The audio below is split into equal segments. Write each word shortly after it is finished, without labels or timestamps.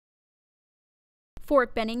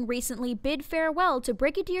Fort Benning recently bid farewell to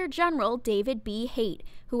Brigadier General David B. Haight,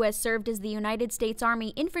 who has served as the United States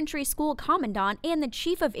Army Infantry School Commandant and the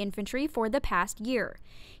Chief of Infantry for the past year.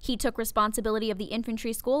 He took responsibility of the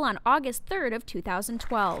Infantry School on August 3rd of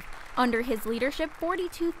 2012. Under his leadership,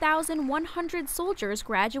 42,100 soldiers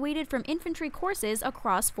graduated from infantry courses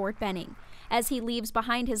across Fort Benning. As he leaves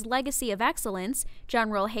behind his legacy of excellence,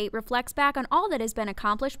 General Haight reflects back on all that has been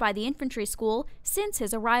accomplished by the Infantry School since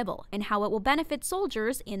his arrival and how it will benefit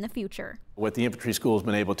soldiers in the future. What the Infantry School has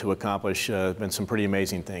been able to accomplish have been some pretty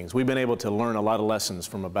amazing things. We've been able to learn a lot of lessons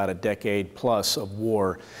from about a decade plus of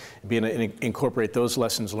war, being able to incorporate those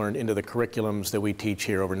lessons learned into the curriculums that we teach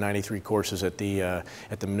here, over 93 courses at the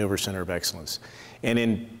Maneuver Center of Excellence. And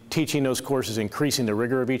in teaching those courses, increasing the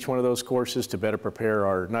rigor of each one of those courses to better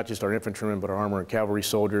prepare not just our infantrymen, but our armor and cavalry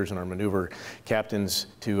soldiers and our maneuver captains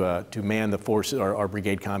to man the forces, our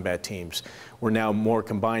brigade combat teams. We're now more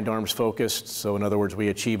combined arms focused, so in other words, we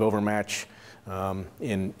achieve overmatch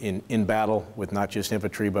in battle with not just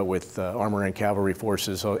infantry, but with armor and cavalry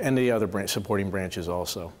forces, and the other supporting branches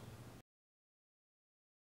also.